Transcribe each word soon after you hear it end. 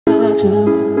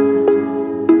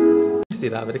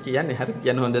සිරාවට කියන්නේ හරි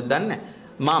කියන හොඳද දන්නේ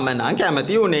මම නම්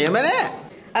කැමති උනේම නෑ.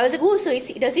 I was like, oh, so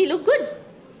does he look good?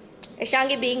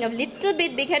 Eshan being a little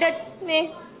bit big-headed,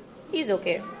 he's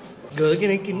okay. Girl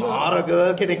කෙනෙක් ඉන්නවා. ආර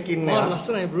girl කෙනෙක් ඉන්නවා.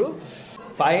 ලස්සනයි bro.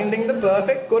 Finding the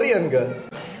perfect Korean girl.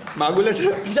 මගුලට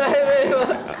ජය වේවා.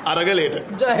 අරගලේට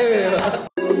ජය වේවා.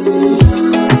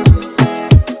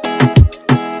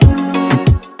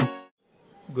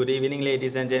 Good evening,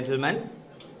 ladies and gentlemen.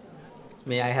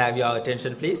 May I have your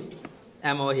attention, please?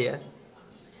 I'm over here.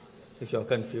 If you're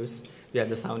confused where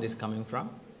the sound is coming from.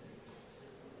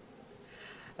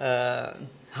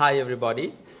 Hi, everybody.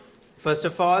 First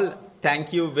of all,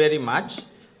 thank you very much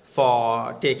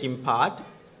for taking part,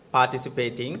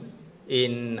 participating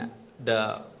in the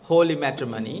holy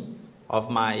matrimony of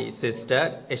my sister,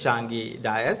 Eshangi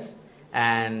Dias,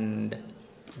 and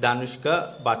Danushka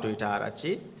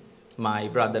Batuitarachi, my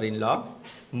brother-in-law,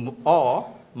 or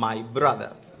my brother.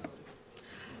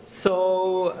 So,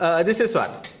 this is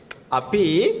what. Api,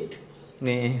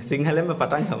 ne Sinhalema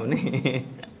patan kamune.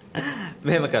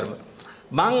 Mehema karma.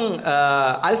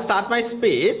 I'll start my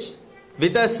speech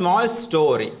with a small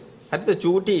story. Hatta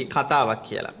chuti katawak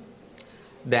kiyala.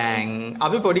 Then,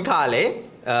 api podi kale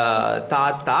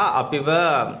තාත්තා අපිව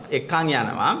එක්කන්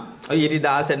යනවා. ඔය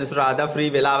ඉරිදා සෙනසුරාදා free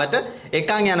වෙලාවට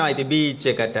එක්කන් යනවා. ඉතින් beach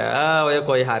එකට ඔය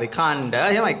කොයි හරි කණ්ඩ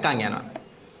එහෙම එක්කන් යනවා.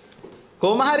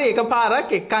 කොහොම හරි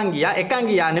එකපාරක් එක්කන් ගියා. එක්කන්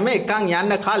ගියා නෙමෙයි එක්කන්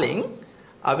යන්න කලින්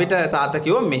අපිට තාත්තා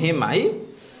කිව්වා මෙහෙමයි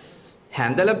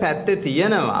හැන්දල පැත්තේ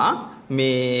තියෙනවා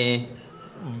මේ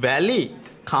වැලි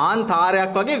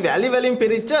කාන්තාරයක් වගේ වැලි වලින්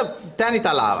පිරිච්ච තැනි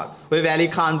තලාවක්. ඔය වැලි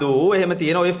කඳු එහෙම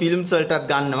තියෙන ඔය ෆිල්ම්ස් වලටත්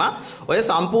ගන්නවා. ඔය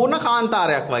සම්පූර්ණ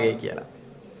කාන්තාරයක් වගේ කියලා.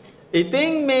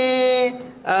 ඉතින් මේ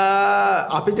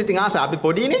අපිට ඉතින් ආස අපි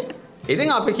පොඩිනේ.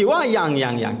 ඉතින් අපි කිව්වා යන්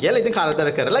කියලා. ඉතින් කරදර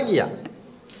කරලා ගියා.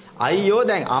 අයියෝ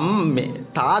දැන් අම්මේ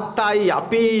තාත්තයි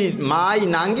අපි මායි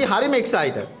නංගි හරිම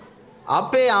එක්සයිටඩ්.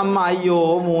 අපේ අම්මා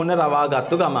අයියෝ මූණ රවා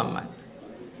ගත්තු ගමන්මයි.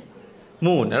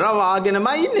 මූණ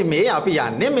රවාගෙනමයි ඉන්නේ මේ අපි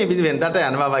යන්නේ මේ වෙනදට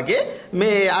යනවා වගේ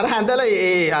මේ අර හැඳලා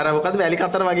ඒ අර මොකද වැලි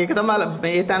කතර වගේ එක තමයි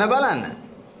මේ තැන බලන්න.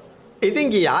 ඉතින්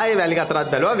ගියා ඒ වැලි කතරත්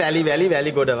බැලුවා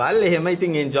වැලි ගොඩවල් එහෙම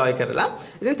ඉතින් එන්ජොයි කරලා.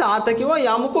 ඉතින් තාත්තා කිව්වා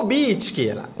යමුකෝ බීච්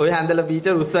කියලා. ඔය හැඳලා බීච්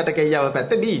රුස්සට කෙයියව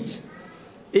පැත්තේ බීච්.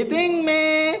 ඉතින්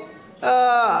මේ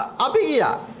අපි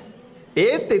ගියා.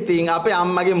 ඒත් ඉතින් අපේ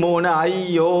අම්මගේ මූණ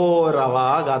අයියෝ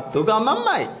රවා ගත්තු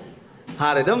ගමන්මයි.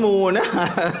 හරිද මූණ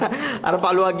අර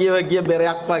පළුවක් ගිය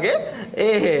බෙරයක් වගේ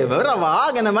එහෙම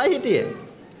රවාගෙනමයි හිටියේ.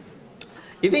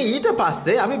 ඉතින් ඊට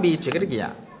පස්සේ අපි බීච් එකට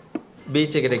ගියා.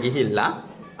 බීච් එකට ගිහිල්ලා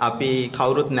අපි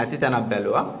කවුරුත් නැති තැනක්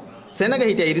බැලුවා. සෙනග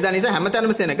හිටියා ඉරිදා නිසා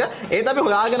හැමතැනම සෙනග. ඒත් අපි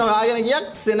හොයාගෙන ගියක්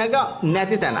සෙනග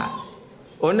නැති තැනක්.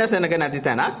 ඔන්න සෙනග නැති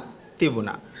තැනක්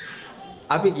තිබුණා.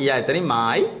 අපි ගියා එතනින්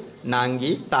මායි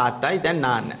නංගි තාත්තයි දැන්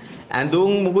නාන්න.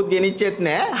 ඇඳුම් මුකුත් ගෙනිච්චෙත්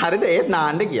නෑ. හරිද ඒත්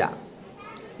නාන්න ගියා.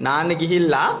 නාන්න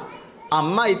ගිහිල්ලා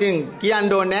අම්මා ඉතින්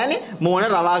කියන්න ඕනේ නෑනේ මූණ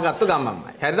රවාගත්තු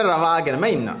ගමන්මයි. හරිද රවාගෙනම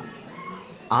ඉන්නවා.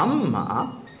 අම්මා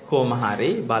කොහම හරි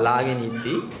බලාගෙන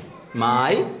ඉද්දි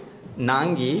මායි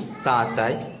නංගි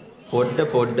තාත්තයි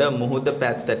පොඩ මුහුද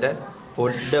පැත්තට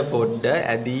පොඩ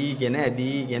ඇදීගෙන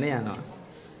යනවා.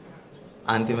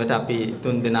 අන්තිමට අපි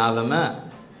තුන්දෙනාවම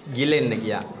ගිලෙන්න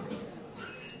ගියා.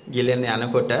 ගිලෙන්න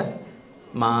යනකොට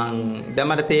දැන්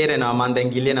මට තේරෙනවා මම දැන්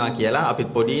ගිලෙනවා කියලා. අපිත්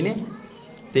පොඩිනේ.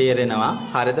 තේරෙනවා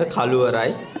හරිද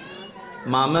කළුවරයි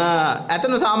මම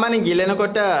ඇතන සාමාන්‍යයෙන්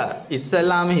ගිලෙනකොට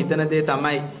ඉස්සල්ලාම හිතන දේ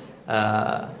තමයි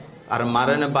අර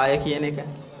මරණ බය කියන එක.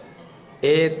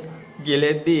 ඒත්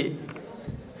ගිලෙද්දි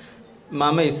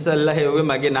මම ඉස්සල්ලා හෙව්වේ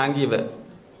මගේ නංගිව.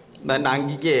 මම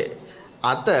නංගිගේ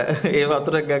අත ඒ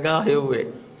වතුර ගගා හෙව්වේ.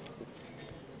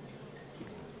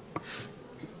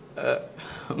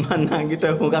 මම නංගිට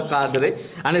හුඟක් ආදරේ.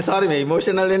 අනේ සෝරි මේ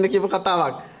ඉමෝෂනල් වෙන්න කියපු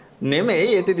කතාවක් නෙමෙයි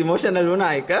ඒත් ඉමෝෂනල්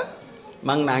වුණා එක.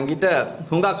 මං නංගිට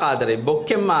හුඟක් ආදරේ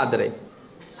බොක්කෙම්ම ආදරේ.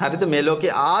 හරිද මේ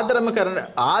ලෝකේ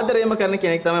ආදරේම කරන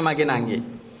කෙනෙක් තමයි මගේ නංගි.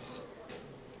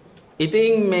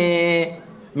 ඉතින් මේ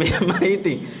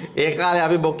ඉතින් ඒ කාලේ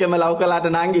අපි බොක්කෙම ලව් කළාට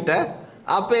නංගිට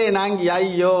අපේ නංගි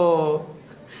අයියෝ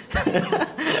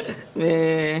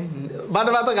මේ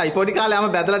බඩවතකයි පොඩි කාලේ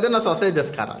ආම බැදලා දෙන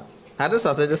සොසේජස් කරල්. හරිද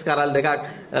සොසේජස් කරල් දෙකක්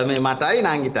මේ මටයි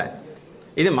නංගිටයි.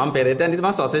 ඉතින් මම පෙරේතෙන් ඉතින්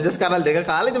මම සොසේජස් කරල් දෙක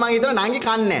කාලා ඉතින් මම හිතුවා නංගි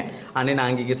කන්නේ. අනේ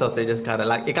නංගිගේ සොසේජස්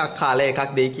කරලා එකක් කාලා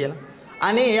එකක් දෙයි කියලා.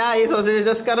 අනේ එයා ඒ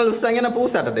සොසේජස් කරල් උස්සගෙන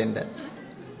පූසට දෙන්න.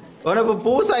 ඕන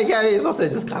පූසයි කෑවේ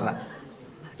සොසේජස් කරලා.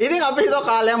 ඉතින් අපි හිතුවා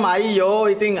කාලයම අයියෝ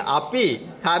ඉතින් අපි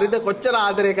හරිද කොච්චර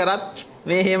ආදරේ කරත්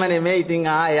මේ එහෙම නෙමෙයි ඉතින්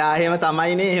එයා එහෙම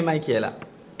තමයිනේ එහෙමයි කියලා.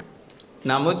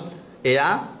 නමුත්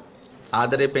එයා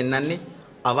ආදරේ පෙන්වන්නේ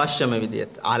අවශ්‍යම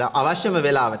විදියට අවශ්‍යම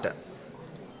වෙලාවට.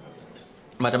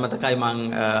 මට මතකයි මං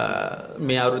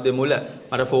මේ අවුරුද්දේ මුල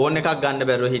මට ෆෝන් එකක් ගන්න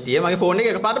බැරුව හිටියේ. මගේ ෆෝන් එක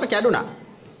එකපාරටම කැඩුනා.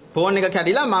 ෆෝන් එක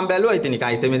කැඩිලා මම බැලුවා ඉතින්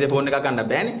නිකන් SMS ෆෝන් එකක් ගන්න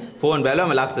බෑනේ. ෆෝන්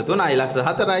බැලුවම ලක්ෂ 3යි ලක්ෂ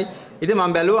 4යි. ඉතින්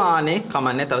මම බැලුවා ආනේ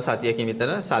කමන්නේ තව සතියකින් විතර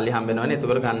සල්ලි හම්බ වෙනවනේ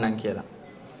එතකොට ගන්නම් කියලා.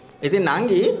 ඉතින්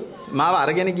නංගි මාව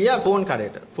අරගෙන ගියා ෆෝන්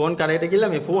කඩේට. ෆෝන් කඩේට ගිහලා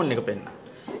මේ ෆෝන් එක පෙන්නා.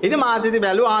 ඉතින් මාත් ඉතින්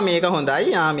බැලුවා මේක හොඳයි.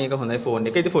 මේක හොඳයි ෆෝන්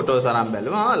එක. ඉතින් ෆොටෝස් අරන්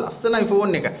බැලුවා. ලස්සනයි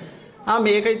ෆෝන් එක.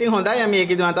 මේක ඉතින් හොඳයි. මේක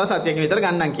ඉතින් මම තව සතියකින් විතර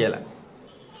ගන්නම් කියලා.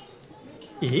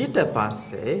 ඊට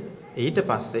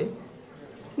පස්සේ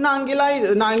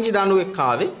නංගි දනුවෙක්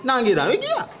ආවේ. නංගි දනුවේ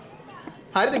ගියා.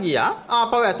 හරිද ගියා.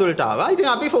 ආපහු ඇතුළට ආවා. ඉතින්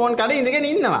අපි ෆෝන් කඩේ ඉඳගෙන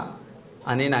ඉන්නවා.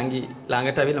 අනේ නංගි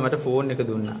ළඟට ඇවිල්ලා මට ෆෝන් එක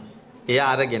දුන්නා. එයා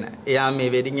අරගෙන. එයා මේ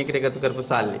වෙඩින් එකට එකතු කරපු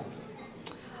සල්ලි.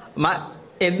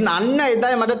 අන්න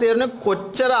එදායි මට තේරුණේ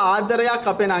කොච්චර ආදරයක්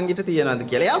අපේ නංගිට තියෙනවද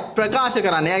කියලා. එයා ප්‍රකාශ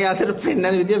කරන්නේ. එයාගේ අතට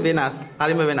පෙන්නන විදිය වෙනස්.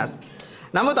 හරිම වෙනස්.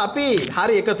 නමුත් අපි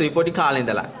හරි එකතුයි පොඩි කාලේ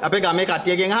ඉඳලා. අපේ ගමේ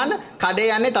කට්ටියගෙන් අහන්න කඩේ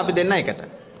යන්නේත් අපි දෙන්න එකට.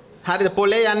 හරිද?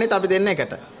 පොලේ යන්නේත් අපි දෙන්න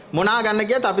එකට. මොනා ගන්න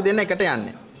ගියත් අපි දෙන්න එකට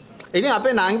යන්නේ. ඉතින්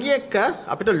අපේ නංගි එක්ක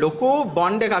අපිට ලොකු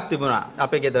බොන්ඩ් එකක් තිබුණා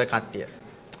අපේ ගෙදර කට්ටිය.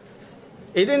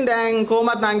 ඉතින් දැන්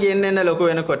කොහොමත් නංගි එන්න ලොකු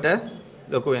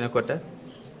වෙනකොට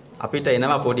අපිට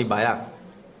එනවා පොඩි බයක්.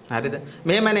 හරිද?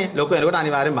 මෙහෙමනේ ලොකු වෙනකොට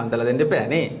අනිවාර්යෙන් බන්දලා දෙන්න එපා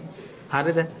නේ.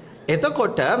 හරිද?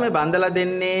 එතකොට මේ බන්දලා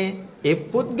දෙන්නේ ඒ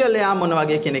පුද්ගලයා මොන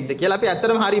වගේ කෙනෙක්ද කියලා අපි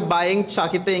ඇත්තටම හරි බයෙන්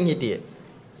චකිතයෙන් හිටියේ.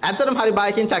 ඇත්තටම හරි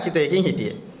බයකින් චකිතයකින්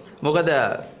හිටියේ. මොකද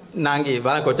නංගි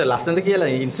බලන්න කොච්චර ලස්සනද කියලා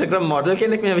Instagram මොඩල්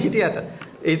කෙනෙක් මේ හිටියට.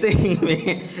 ඉතින්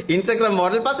මේ Instagram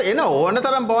මොඩල් පස්සේ එන ඕන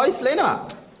තරම් බොයිස්ලා එනවා.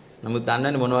 නමුත්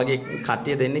දන්නවනේ මොන වගේ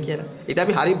කට්ටිය දෙන්නේ කියලා. ඉතින්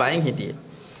අපි හරි බයෙන් හිටියේ.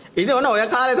 ඉතින් ඔන්න ඔය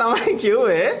කාලේ තමයි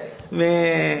කිව්වේ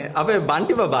මේ අපේ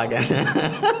බන්ටි බබා ගැන.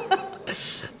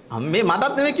 අම්මේ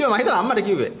මටත් නෙමෙයි කිව්වේ මම හිතලා අම්මට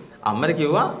කිව්වේ. අම්මට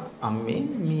කිව්වා අම්මේ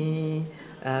මේ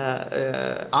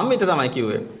අම්මිට තමයි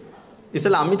කිව්වේ.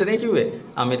 ඉස්සලා අම්මිට නේ කිව්වේ.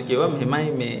 අම්මිට කිව්වා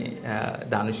මෙහෙමයි මේ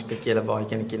ධනුෂ්ක කියලා බෝයි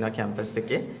කෙනෙක් ඉන්නවා කැම්පස්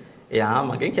එකේ. එයා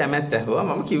මගෙන් කැමැත්ත ඇහුවා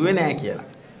මම කිව්වේ නෑ කියලා.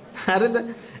 හරිද?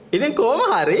 ඉතින් කොහොම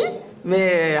හරි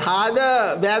මේ හාද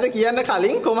බෑද කියන්න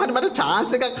කලින් කොහොම හරි මට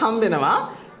chance එකක් හම්බ වෙනවා.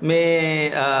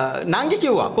 මේ නංගි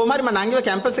කිව්වා කොහොම හරි මම නංගිව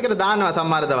කැම්පස් එකට දානවා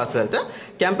සමහර දවස් වලට.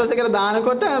 කැම්පස් එකට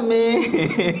දානකොට මේ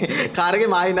කාර්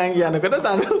එකේ මායි නංගි යනකොට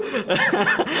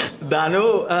දනු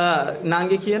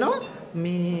නංගි කියනවා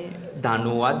මේ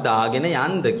දනුවත් දාගෙන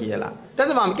යන්න කියලා. ඊට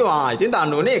පස්සේ මම කිව්වා ඉතින්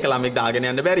දනුනේ එක ළමෙක් දාගෙන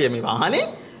යන්න බැරිය මේ වාහනේ.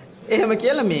 එහෙම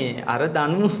කියලා මේ අර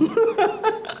දනු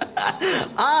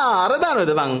අර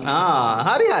දනුද බං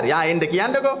හරි එන්න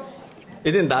කියන්නකෝ.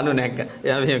 ඉතින් දනු නැග්ග.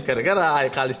 එයා මෙහෙම කර ආයෙ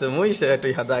කලිසමුයි ෂර්ට්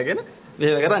එක හදාගෙන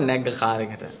මෙහෙම කරා නැග්ග කාර්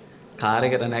එකට. කාර්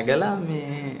එකට නැගලා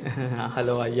මේ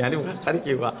හලෝ අයියානි මොකක් හරි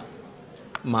කිව්වා.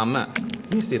 මම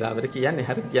මේ සිරාවට කියන්නේ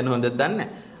හරි කියන හොඳද දන්නේ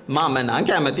මම නම්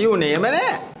කැමති උනේම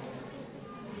නෑ.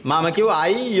 මම කිව්වා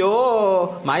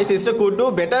අයියෝ my sister could do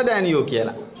better than you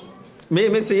කියලා.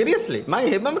 මේ seriously මම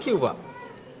එහෙමම කිව්වා.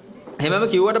 එහෙමම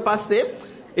කිව්වට පස්සේ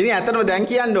ඉතින් ඇත්තටම දැන්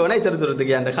කියන්න ඕන ඉතර දුරට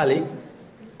කියන්න කලින්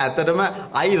ඇත්තටම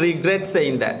I regret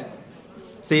saying that.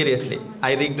 Seriously,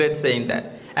 I regret saying that.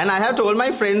 And I have told my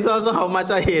friends also how much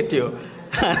I hate you.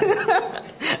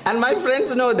 And my friends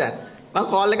know that. මම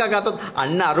කෝල් එකක් ගත්තොත්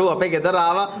අන්න අරු අපේ ගෙදර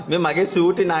ආවා මේ මගේ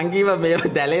සූටි නංගිව මේ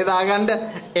දැලේ දාගන්න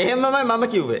එහෙමමයි මම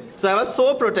කිව්වේ. So I was so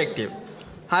protective.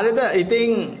 හරිද? ඉතින්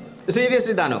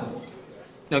seriously දනෝ.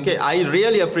 Okay, I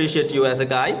really appreciate you as a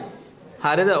guy.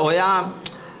 හරිද? ඔයා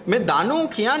මේ දනු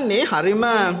කියන්නේ හරිම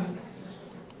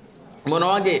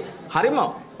මොනවාගේ හරිම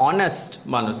honest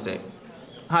මිනිස්සෙක්.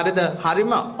 හරිද?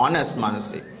 හරිම honest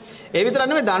මිනිස්සෙක්. ඒ විතරක්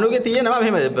නෙමෙයි දනුගේ තියෙනවා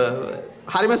මෙහෙම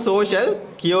හරිම social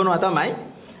කියවනවා තමයි.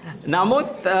 නමුත්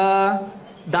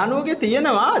දනුගේ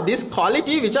තියෙනවා this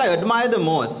quality which I admire the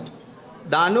most.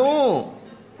 දනු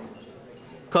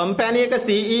company එක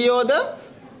CEO ද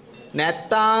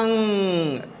නැත්තම්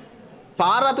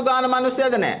පාරතු ගාන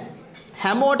මිනිස්සයද නැහැ.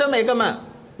 හැමෝටම එකම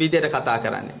විදියට කතා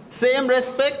කරන්නේ. Same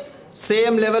respect,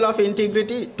 same level of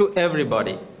integrity to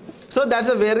everybody. So that's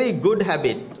a very good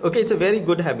habit. Okay, it's a very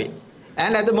good habit.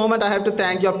 And at the moment I have to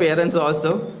thank your parents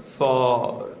also for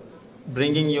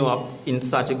bringing you up in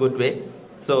such a good way.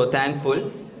 So thankful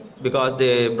because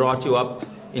they brought you up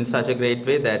in such a great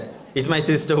way that it's my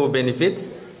sister who benefits.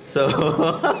 So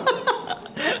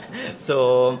so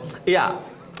yeah,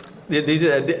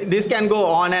 this can go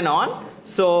on and on.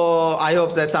 So I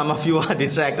hope that some of you are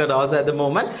distracted also at the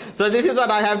moment. So this is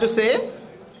what I have to say.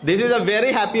 This is a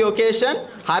very happy occasion.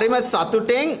 Harima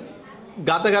සතුටෙන්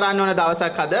ගත කරන්න ඕන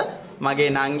දවසක් අද මගේ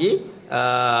නංගි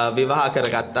විවාහ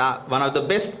කරගත්තා. One of the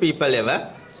best people ever.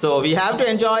 So we have to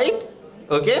enjoy it.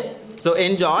 Okay? So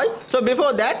enjoy. So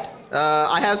before that,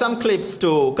 I have some clips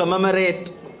to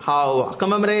commemorate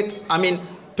I mean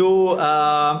to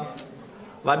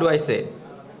what do I say?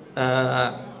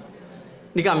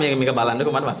 නිකම් මේක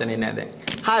බලන්නකෝ මට වචනේ නෑ දැන්.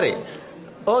 හරි.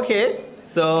 Okay.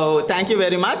 So thank you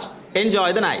very much.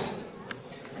 Enjoy the night.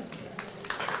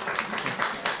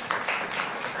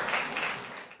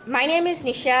 My name is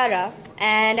Nishara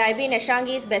and I've been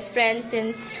Eshangi's best friend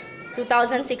since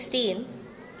 2016.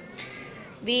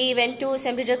 We went to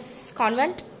St. Bridget's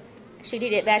Convent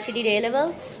where she did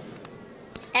A-levels.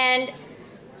 And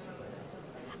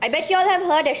I bet you all have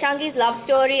heard Eshangi's love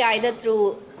story either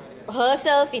through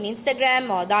herself in Instagram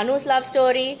or Danu's love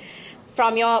story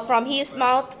from his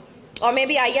mouth. Or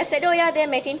maybe Aya said, oh yeah, they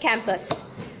met in campus.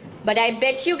 But I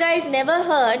bet you guys never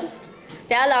heard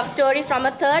their love story from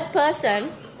a third person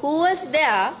who was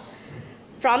there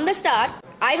from the start.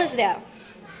 I was there.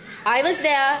 I was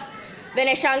there when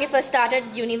Eshangi first started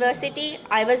university.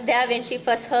 I was there when she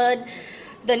first heard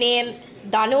the name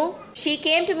Danu. She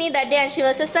came to me that day and she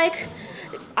was just like,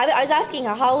 I was asking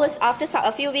her how was, after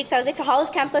a few weeks, I was like, so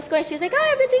how's campus going? She's like, oh,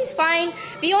 everything's fine.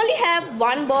 We only have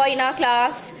one boy in our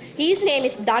class. His name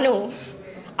is Danu.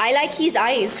 I like his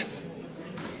eyes.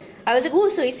 I was like, oh,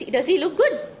 so does he look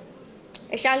good?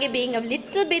 Eshangi being a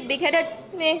little bit big-headed,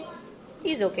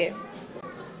 he's okay.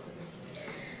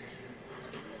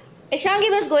 Eshangi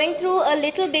was going through a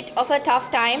little bit of a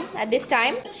tough time at this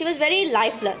time. She was very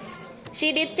lifeless.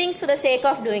 She did things for the sake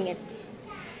of doing it.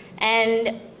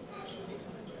 And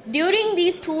during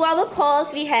these 2-hour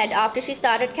calls we had after she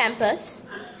started campus,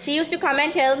 she used to come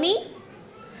and tell me,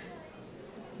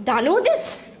 Danu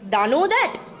this, Danu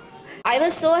that. I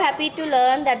was so happy to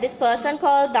learn that this person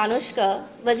called Danushka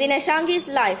was in Eshangi's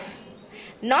life.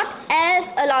 Not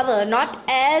as a lover, not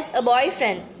as a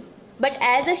boyfriend, but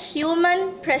as a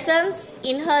human presence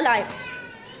in her life.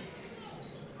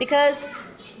 Because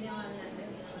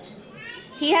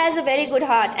he has a very good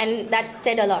heart and that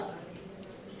said a lot.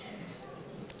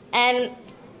 And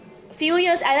few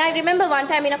years, and I remember one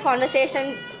time in a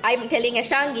conversation, I'm telling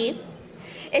Eshangi,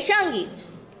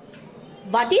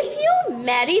 what if you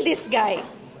marry this guy?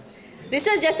 This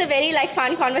was just a very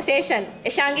fun conversation.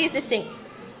 Eshangi is this thing.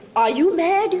 Are you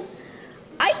mad?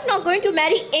 I'm not going to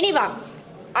marry anyone.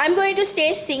 I'm going to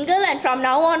stay single and from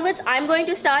now onwards, I'm going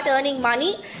to start earning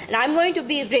money and I'm going to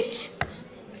be rich.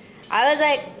 I was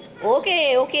like,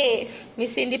 okay,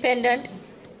 Miss Independent.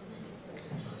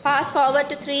 Fast forward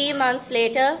to 3 months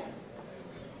later,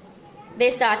 they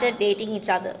started dating each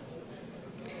other.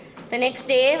 The next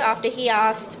day, after he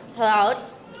asked her out,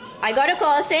 I got a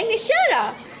call saying,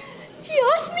 Nishara, he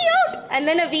asked me out. And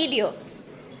then a video.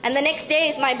 And the next day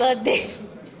is my birthday.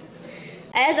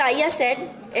 As Aya said,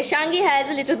 Eshangi has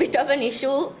a little bit of an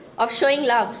issue of showing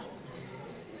love.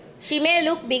 She may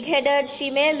look big-headed, she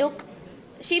may look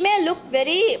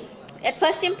very, at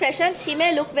first impressions, she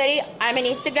may look very, I'm an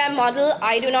Instagram model,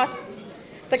 I do not,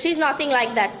 but she's nothing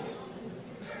like that.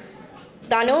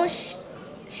 Danu,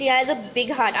 she has a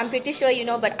big heart. I'm pretty sure you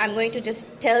know, but I'm going to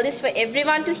just tell this for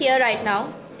everyone to hear right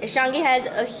now. Eshangi has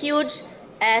a huge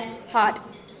ass heart.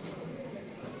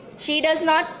 She does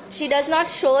not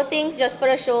show things just for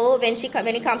a show when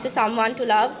it comes to someone to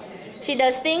love. She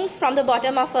does things from the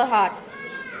bottom of her heart.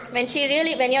 When you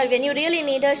really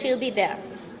need her, she'll be there.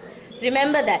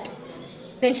 Remember that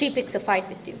when she picks a fight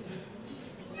with you.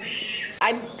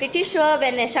 I'm pretty sure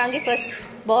when Eshangi first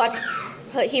bought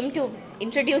him to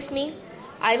introduce me,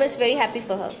 I was very happy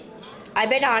for her. I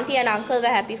bet auntie and uncle were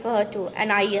happy for her too,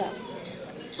 and Aya.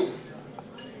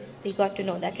 We got to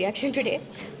know that reaction today.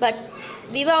 But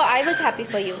I was happy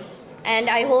for you. And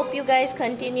I hope you guys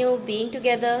continue being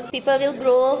together. People will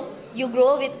grow, you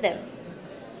grow with them.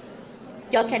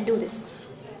 Y'all can do this.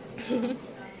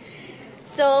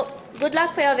 So, good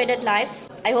luck for your wedded life.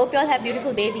 I hope y'all have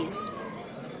beautiful babies.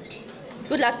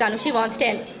 Good luck, Danu. She wants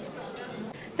 10.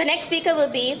 The next speaker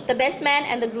will be the best man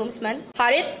and the groomsman,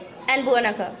 Harith and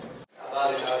Bhuvanaka.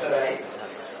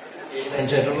 Ladies and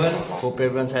gentlemen, hope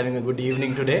everyone's having a good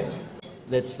evening today.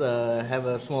 Let's have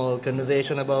a small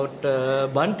conversation about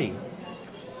Bunty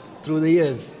through the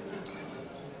years.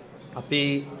 අපි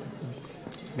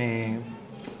මේ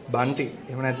බන්ටි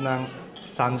එහෙම නැත්නම්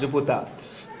සංජු පුතා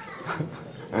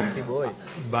Bunty boy.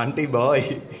 බන්ටි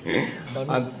boy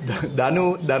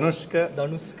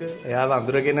Dhanushka එයාව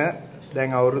අඳුරගෙන දැන්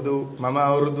අවුරුදු මම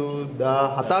අවුරුදු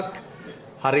 17ක්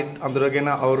හරිත් අඳුරගෙන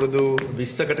අවුරුදු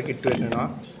 20කට කිට්ටු වෙනවා.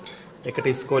 එකට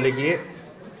ඉස්කෝලේ ගියේ,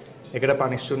 එකට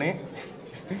පනිෂ් උනේ,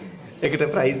 එකට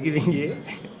ප්‍රයිස් ගිවිං ගියේ,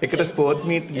 එකට ස්පෝර්ට්ස්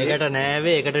මීට් ගියේ. එකට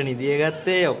නෑවේ, එකට නිදිය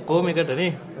ගත්තේ ඔක්කොම එකට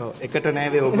නේ. ඔව් එකට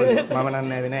නෑවේ ඕගොල්ලෝ. මම නම්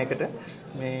නෑවේ නෑ එකට.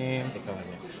 මේ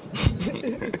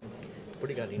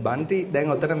බන්ටි දැන්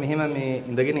ඔතන මෙහෙම මේ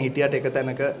ඉඳගෙන හිටියට එක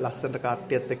තැනක ලස්සනට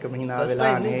කට්ටියත් එක්කම hina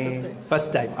වෙලා අනේ ෆස්ට්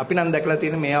ටයිම් අපි නම් දැකලා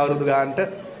තියෙන මේ අවුරුදු ගානට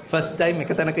ෆස්ට් ටයිම්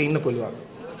එක තැනක ඉන්න පුළුවන්.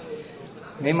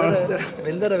 මේ මනුස්සයා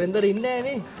වෙන්දර ඉන්නේ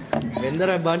නේ. වෙන්දර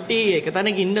බන්ටි එක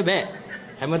තැනක ඉන්න බෑ.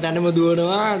 හැම තැනම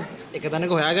දුවනවා එක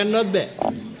තැනක හොයාගන්නවත් බෑ.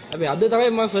 හැබැයි අද තමයි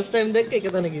මම ෆස්ට් ටයිම් දැක්ක එක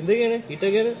තැනක ඉඳගෙන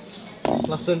හිටගෙන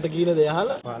ලස්සන්ට කියන දේ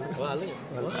අහලා.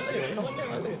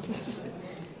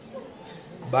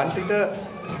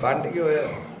 බන්ටිගේ ඔය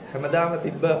හැමදාම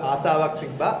තිබ්බ ආසාවක්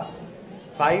තිබ්බා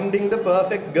finding the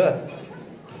perfect girl.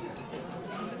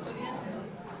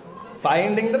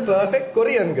 Finding the perfect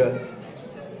Korean girl.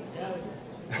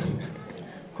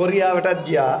 කොරියාවටත්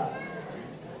ගියා.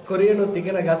 කොරියනුත්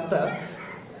ඉගෙන ගත්තා.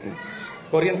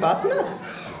 කොරියන් පාස් වුණා.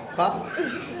 පාස්.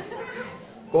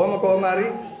 කොහම හරි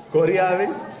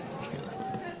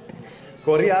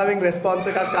කොරියාවෙන් රෙස්පොන්ස්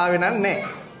එකක් ආවේ නැහැ.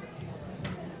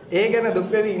 ඒ ගැන දුක්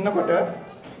වෙවි ඉන්නකොට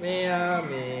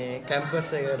මේ කැම්පස්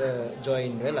එකට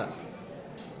ජොයින් වෙලා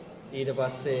ඊට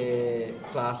පස්සේ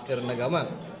ක්ලාස් කරන ගමන්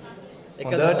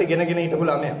හොඳට ඉගෙනගෙන හිටපු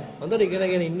ළමයා. හොඳට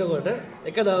ඉගෙනගෙන ඉන්නකොට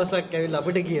එක දවසක් ඇවිල්ලා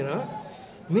අපිට කියනවා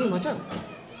මේ මචං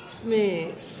මේ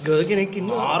ගර්ල් කෙනෙක්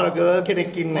ඉන්නවා. ආර ගර්ල්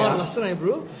කෙනෙක් ඉන්නවා. ආ ලස්සනයි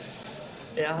බ්‍රෝ.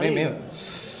 එයා මේ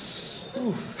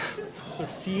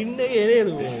සීන් එකේ නේද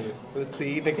මේ.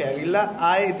 සීන් එක ඇවිල්ලා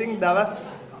ආයේ ඉතින් දවස්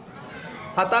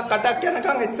 7ක් 8ක්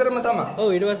යනකම් එච්චරම තමයි. ඔව්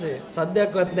ඊට පස්සේ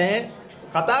සද්දයක්වත් නැහැ.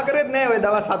 කතා කරෙත් නැහැ ওই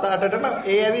දවස් 7-8ටම.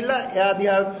 ඒ ඇවිල්ලා එයා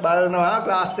දිහා බලනවා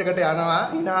ක්ලාස් එකට යනවා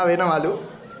hina වෙනවලු.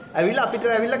 ඇවිල්ලා අපිට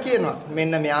ඇවිල්ලා කියනවා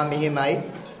මෙන්න මෙයා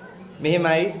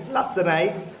මෙහෙමයි ලස්සනයි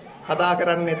කතා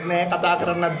කරන්නෙත් නැහැ කතා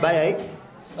කරන්නත් බයයි.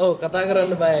 ඔව් කතා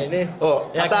කරන්න බයයි නේ. ඔව්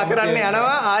කතා කරන්න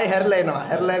යනවා ආයෙ හැරිලා එනවා.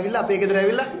 හැරිලා ඇවිල්ලා අපේ ගෙදර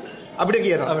ඇවිල්ලා අපිට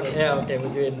කියනවා. අපිට එයා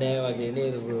කැමති වෙන්නේ නැහැ වගේ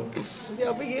නේද බ්‍රෝ. ඉතින්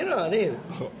අපි කියනවා නේද?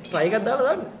 try එකක් දාලා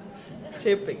දාන්න.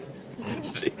 shape එක.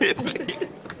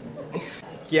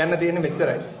 කියන්න තියෙන්නේ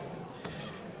මෙච්චරයි.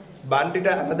 බන්ටිට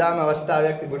හැමදාම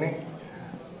අවස්ථාවක් තිබුණේ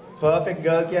perfect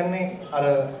girl කියන්නේ අර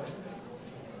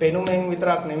පෙනුමෙන්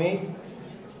විතරක් නෙමෙයි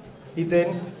හිතෙන්.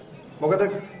 මොකද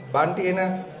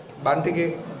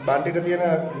බන්ටිට තියෙන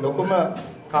ලොකුම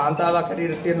කාන්තාවක්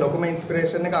හැටියට තියෙන ලොකුම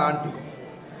ඉන්ස්පිරේෂන් එක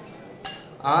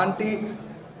ආන්ටි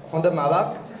හොඳ මවක්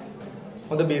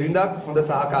හොඳ බිරිඳක් හොඳ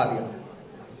සහකාරියක්.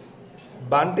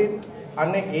 බන්ටිත්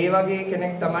අන්නේ ඒ වගේ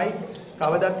කෙනෙක් තමයි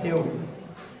කවදත් හේවුනේ.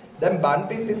 දැන්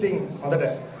බන්ටිත් ඉතින් හොඳට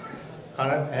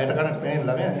ඇයට කනට පේන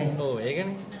ළමයා නේ. ඔව්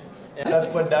ඒකනේ. එයාත්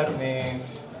පොඩ්ඩක් මේ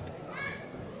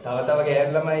තව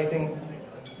ගෑනු ළමයි ඉතින්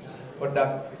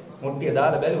පොඩ්ඩක් මුට්ටිය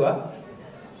දාලා බැලුවා.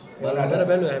 බලන්න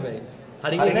බැලුවා හැබැයි.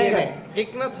 හරි ගියේ නෑ.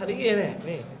 එක්නත් හරි ගියේ නෑ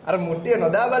නේ. අර මුට්ටිය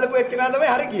නොදා බලපු එක්කෙනා තමයි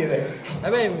හරි ගියේ.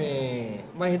 හැබැයි මේ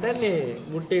මම හිතන්නේ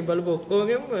මුට්ටිය බලපු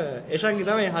ඔක්කොගෙම එෂන්ගේ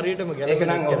තමයි හරියටම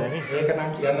ගැලපෙන්නේ. ඒක නම්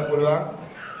කියන්න පුළුවන්.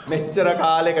 මෙච්චර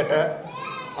කාලයකට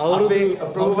අවුරුදු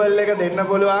අප්‍රූවල් එක දෙන්න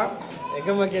පුළුවන්.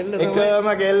 එකම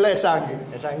කෙල්ල එෂන්ගේ.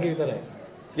 එෂන්ගේ විතරයි.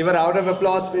 Give a round of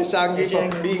applause for Eshangi for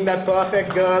being that perfect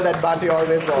girl that Bunty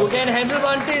always wants. Who can handle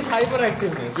Bunty's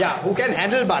hyperactiveness? Yeah, who can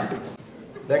handle Bunty?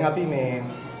 දැන් අපි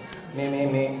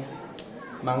මේ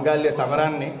මංගල්‍ය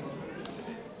සමරන්නේ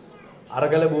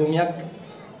අරගල භූමියක්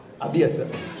අභියස.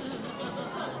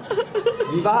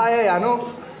 විවාහය යනු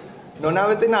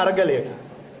නොනවතින අරගලයක.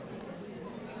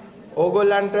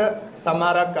 ඕගොල්ලන්ට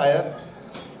සමහරක් අය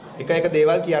එක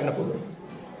දේවල් කියන්න පුළුවන්.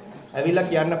 ඇවිල්ලා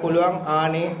කියන්න පුළුවන්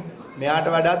ආනේ මෙයාට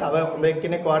වඩා තව හොඳ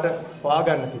එක්කෙනෙක්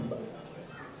හොයාගන්න තිබ්බා.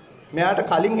 මෙයාට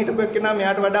කලින් හිටපු එක්කෙනා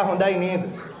මෙයාට වඩා හොඳයි නේද?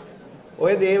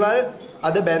 ඔය දේවල්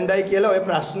අද බැන්දයි කියලා ඔය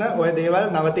ප්‍රශ්න ඔය දේවල්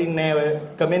නවතින්නේ නැහැ ඔය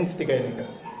කමෙන්ට්ස් ටික එන එක.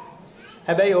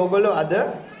 හැබැයි ඕගොල්ලෝ අද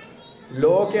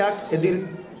ලෝකයක්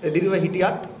එදිරිව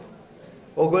හිටියත්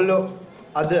ඕගොල්ලෝ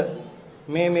අද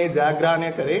මේ ජයග්‍රහණය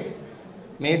කරේ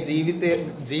මේ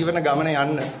ජීවන ගමන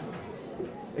යන්න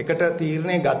එකට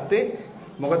තීරණය ගත්තේ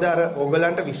මොකද අර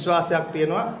ඕගොල්ලන්ට විශ්වාසයක්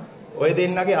තියෙනවා ඔය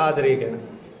දෙන්නගේ ආදරය ගැන.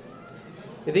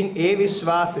 ඉතින් ඒ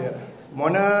විශ්වාසය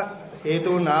මොන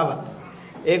හේතුන් ආවත්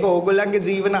ඒක ඕගොල්ලන්ගේ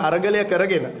ජීවන අරගලය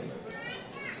කරගෙන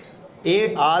ඒ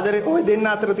ආදරය ඔය දෙන්න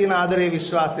අතර තියෙන ආදරයේ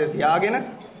විශ්වාසය තියාගෙන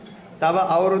තව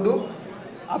අවුරුදු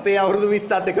අපේ අවුරුදු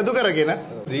 20ත් එකතු කරගෙන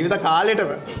ජීවිත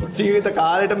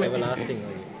කාලෙටම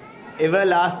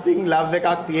everlasting love එකක්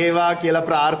තියේවා කියලා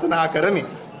ප්‍රාර්ථනා කරමින්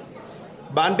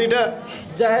බන්ටිට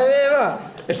ජය වේවා.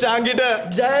 එෂාන්ගිට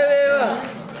ජය වේවා.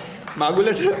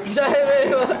 මගුලට ජය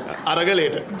වේවා.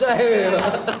 අරගලයට ජය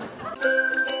වේවා.